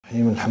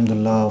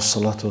Alhamdulillah,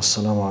 wassalatu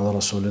wassalamu ala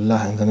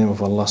Rasulillah. In the name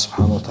of Allah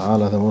subhanahu wa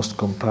ta'ala, the most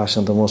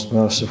compassionate, the most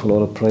merciful,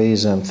 all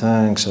praise and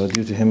thanks are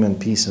due to Him, and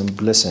peace and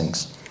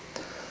blessings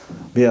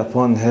be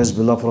upon His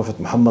beloved Prophet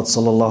Muhammad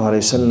sallallahu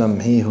alayhi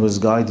wasallam. He who is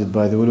guided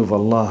by the will of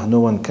Allah,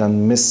 no one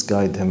can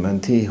misguide him,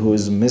 and he who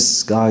is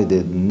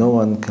misguided, no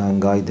one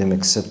can guide him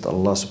except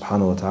Allah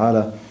subhanahu wa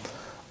ta'ala.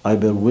 I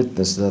bear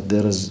witness that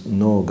there is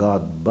no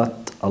God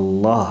but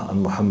Allah,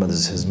 and Muhammad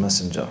is His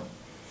messenger.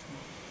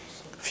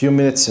 A few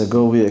minutes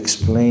ago we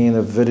explained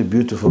a very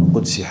beautiful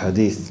Qudsi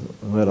hadith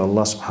where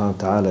Allah subhanahu wa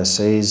ta'ala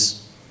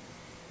says,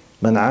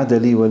 "Man aada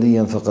li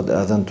waliyan faqad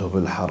adhantuhu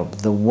bil harb."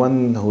 The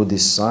one who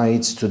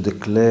decides to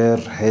declare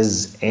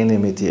his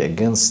enmity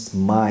against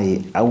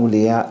my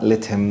awliya,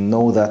 let him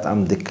know that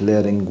I'm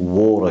declaring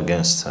war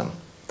against him.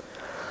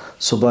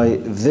 So by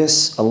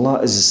this, Allah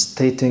is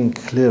stating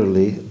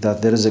clearly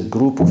that there is a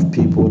group of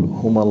people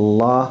whom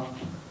Allah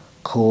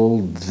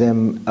called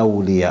them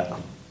awliya.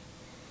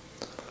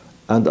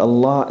 And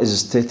Allah is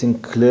stating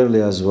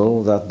clearly as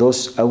well that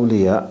those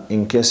awliya,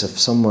 in case if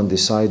someone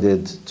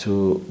decided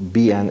to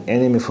be an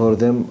enemy for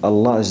them,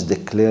 Allah is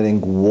declaring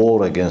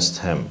war against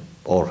him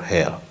or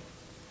her.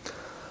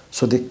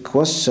 So the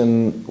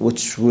question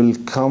which will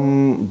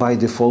come by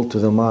default to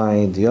the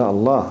mind, Ya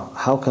Allah,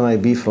 how can I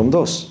be from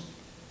those?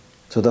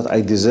 So that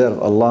I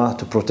deserve Allah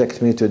to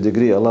protect me to a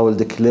degree. Allah will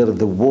declare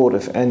the war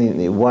if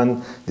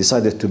anyone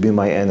decided to be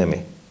my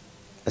enemy.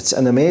 It's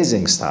an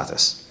amazing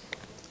status.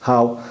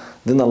 How?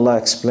 Then Allah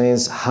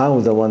explains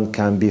how the one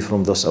can be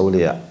from those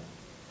awliya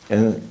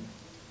in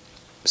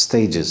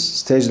stages.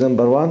 Stage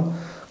number one,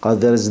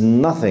 there is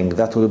nothing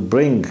that will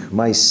bring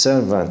my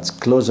servant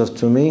closer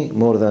to me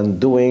more than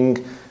doing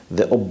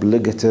the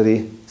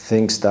obligatory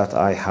things that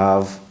I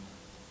have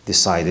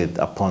decided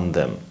upon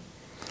them.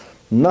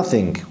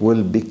 Nothing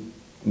will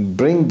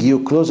bring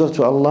you closer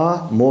to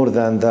Allah more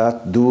than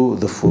that. Do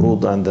the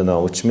furud and the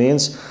no, which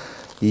means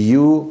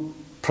you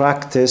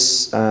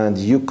practice and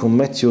you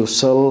commit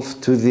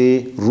yourself to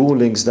the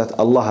rulings that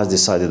Allah has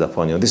decided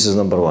upon you. This is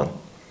number one.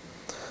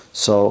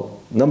 So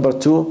number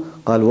two,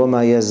 قال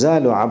وما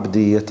يزال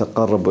عبدي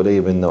يتقرب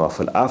إلي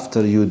بالنوافل.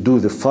 After you do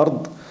the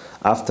fard,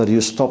 after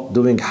you stop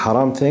doing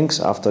haram things,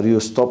 after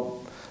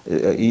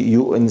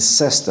you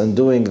insist on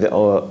doing the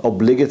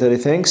obligatory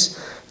things,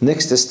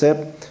 next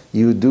step,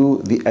 you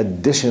do the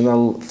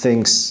additional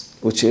things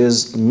which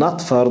is not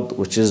fard,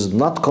 which is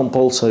not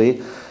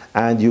compulsory,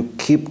 and you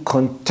keep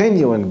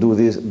continuing do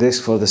this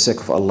for the sake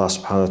of Allah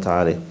subhanahu wa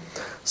ta'ala,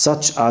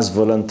 such as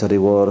voluntary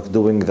work,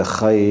 doing the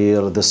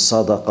khair, the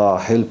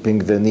sadaqah, helping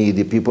the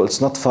needy people. It's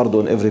not fard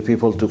on every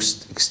people to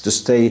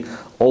stay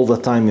all the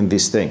time in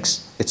these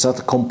things. It's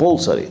not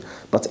compulsory,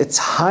 but it's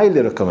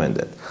highly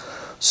recommended.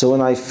 So when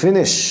I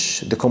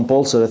finish the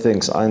compulsory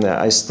things and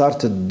I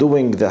started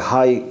doing the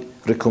high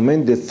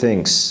recommended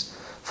things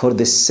for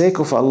the sake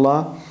of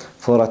Allah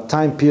for a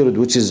time period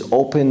which is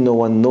open, no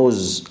one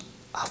knows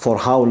for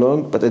how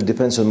long, but it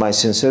depends on my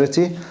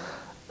sincerity,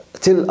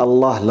 till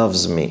Allah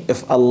loves me.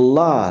 If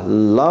Allah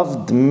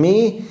loved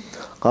me,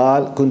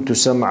 قال كنت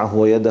سمعه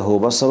ويده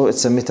وبصره.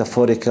 It's a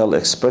metaphorical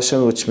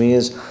expression which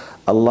means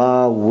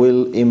Allah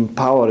will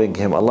empowering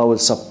him, Allah will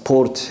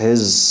support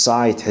his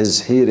sight,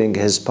 his hearing,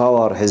 his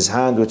power, his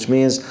hand, which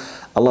means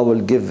Allah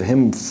will give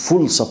him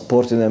full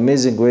support in an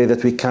amazing way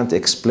that we can't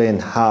explain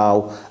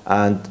how,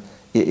 and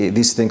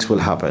these things will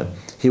happen.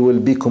 He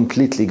will be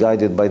completely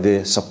guided by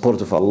the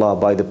support of Allah,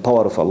 by the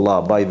power of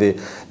Allah, by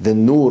the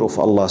nur of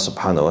Allah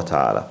subhanahu wa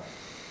ta'ala.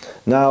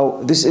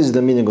 Now, this is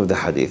the meaning of the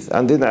hadith.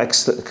 And then I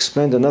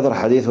explained another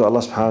hadith where Allah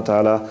subhanahu wa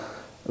ta'ala,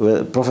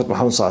 where Prophet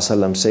Muhammad sallallahu alayhi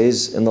wa sallam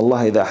says, "In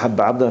Allah idha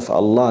habba abdan," if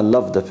Allah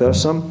loved the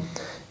person,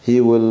 He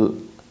will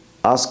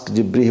ask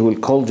Jibreel, He will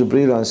call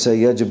Jibreel and say,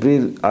 "Ya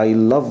Jibreel, I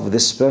love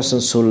this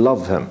person, so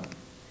love him."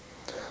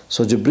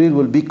 So Jibreel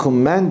will be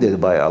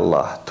commanded by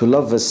Allah to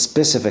love a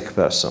specific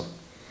person.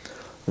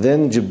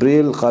 Then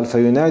Jibreel, قال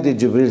فينادي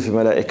جبريل في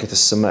ملائكة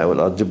السماء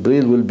والأرض.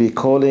 Jibreel will be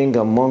calling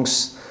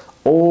amongst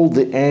all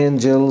the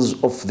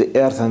angels of the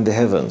earth and the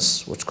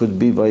heavens, which could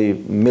be by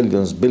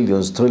millions,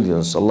 billions,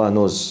 trillions. Allah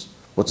knows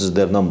what is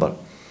their number.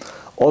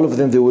 All of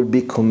them, they will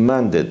be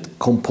commanded,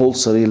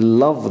 compulsory,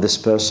 love this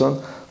person.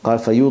 قال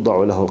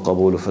فيوضع له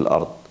القبول في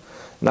الأرض.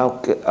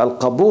 Now,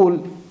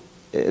 al-qabul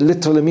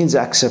literally means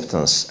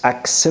acceptance.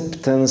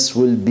 Acceptance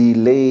will be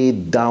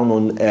laid down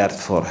on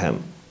earth for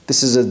him.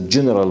 This is a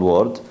general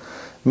word.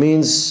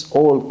 Means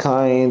all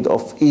kind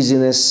of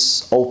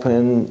easiness,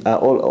 open,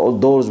 all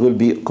doors will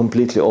be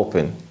completely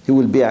open. He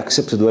will be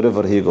accepted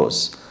wherever he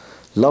goes.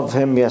 Love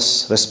him,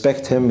 yes.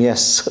 Respect him,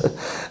 yes.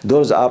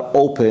 Doors are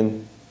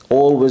open.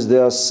 Always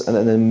there's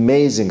an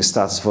amazing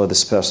status for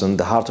this person,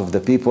 the heart of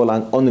the people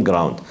and on the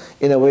ground,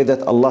 in a way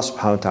that Allah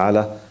subhanahu wa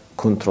ta'ala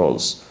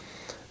controls.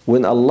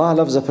 When Allah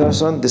loves a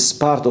person, this is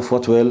part of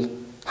what will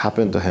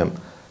happen to him.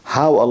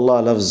 How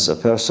Allah loves a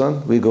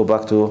person, we go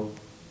back to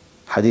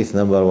hadith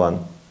number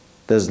one.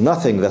 There's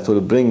nothing that will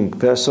bring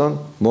person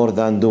more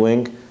than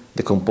doing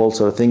the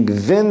compulsory thing.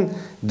 Then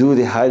do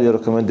the highly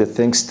recommended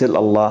things till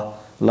Allah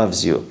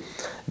loves you.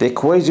 The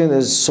equation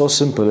is so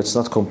simple, it's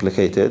not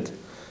complicated.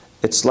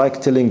 It's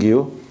like telling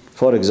you,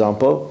 for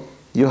example,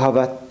 you have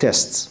a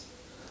test.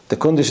 The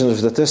conditions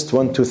of the test,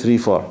 1, 2, 3,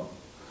 4.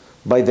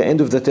 By the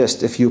end of the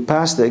test, if you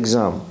pass the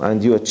exam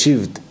and you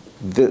achieved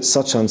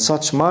such and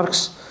such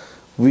marks,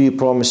 we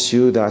promise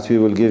you that we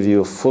will give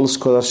you full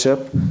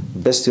scholarship,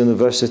 best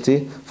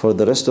university for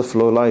the rest of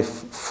your life,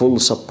 full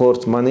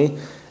support money,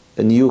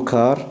 a new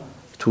car.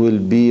 It will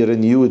be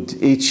renewed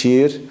each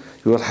year.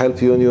 We will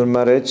help you in your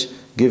marriage,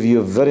 give you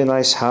a very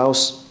nice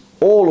house.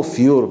 All of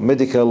your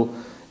medical,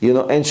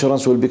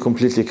 insurance will be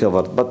completely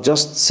covered. But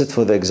just sit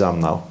for the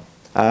exam now.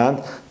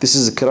 And this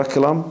is a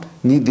curriculum,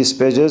 need these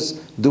pages,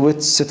 do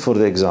it, sit for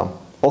the exam.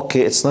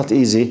 Okay, it's not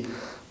easy,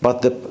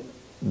 but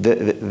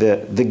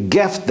the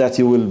gift that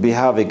you will be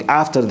having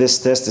after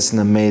this test is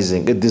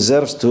amazing. It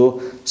deserves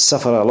to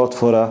suffer a lot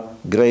for a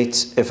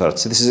great effort.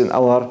 So this is in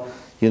our,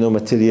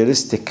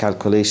 materialistic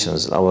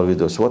calculations in our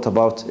videos. What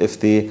about if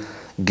the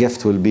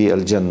gift will be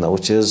Al-Jannah,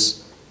 which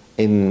is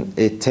in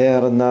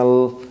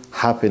eternal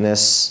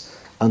happiness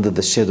under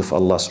the shade of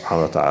Allah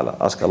subhanahu wa ta'ala.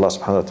 Ask Allah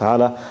subhanahu wa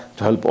ta'ala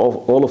to help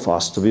all of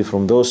us to be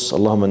from those.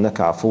 Allahumma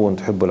innaka afuwun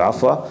tuhibbul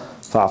afwa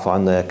fa'afu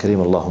anna ya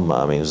kareem.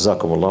 Allahumma ameen.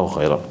 Jazakum Allahu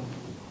khairan.